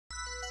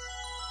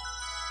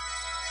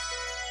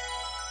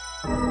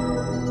Fellow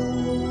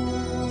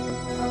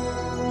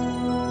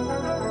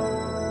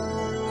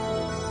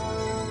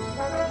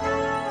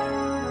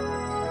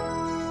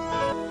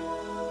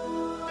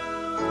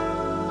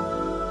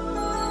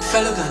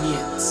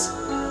Ghanaians,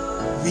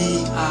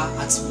 we are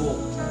at war.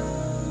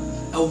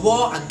 A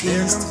war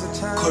against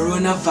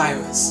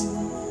coronavirus.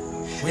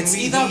 It's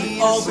either we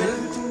all win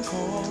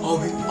or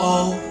we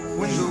all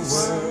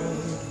lose.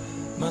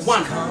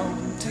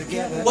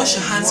 1. Wash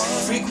your hands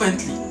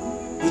frequently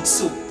with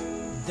soap.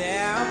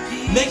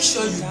 Make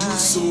sure you do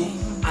so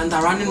under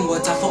running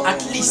water for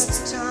at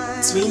least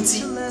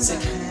 20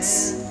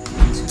 seconds.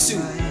 2.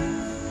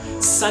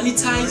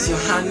 Sanitize your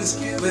hands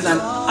with an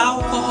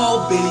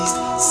alcohol-based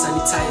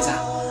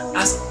sanitizer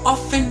as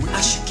often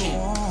as you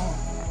can.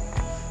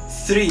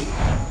 3.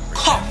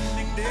 Cough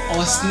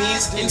or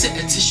sneeze into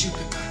a tissue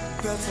paper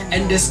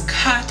and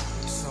discard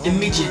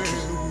immediately.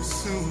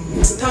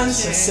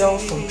 Distance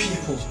yourself from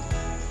people.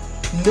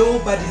 No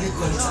bodily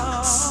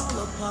contacts.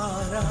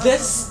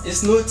 This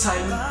is no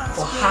time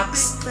for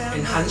hugs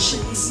and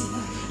handshakes.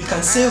 You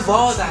can save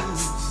all that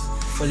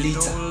for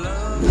later.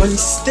 When you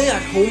stay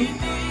at home,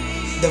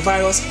 the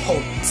virus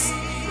halts.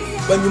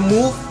 When you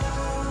move,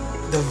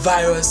 the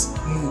virus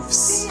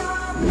moves.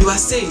 You are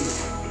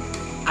safe.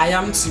 I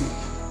am too.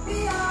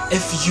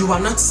 If you are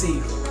not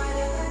safe,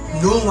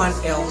 no one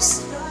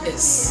else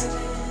is.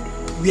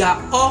 We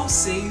are all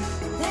safe,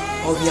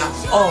 or we are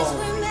all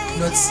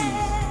not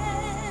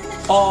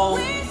safe. All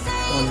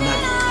or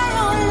none.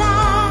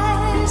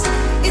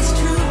 It's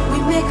true, we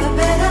make a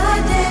better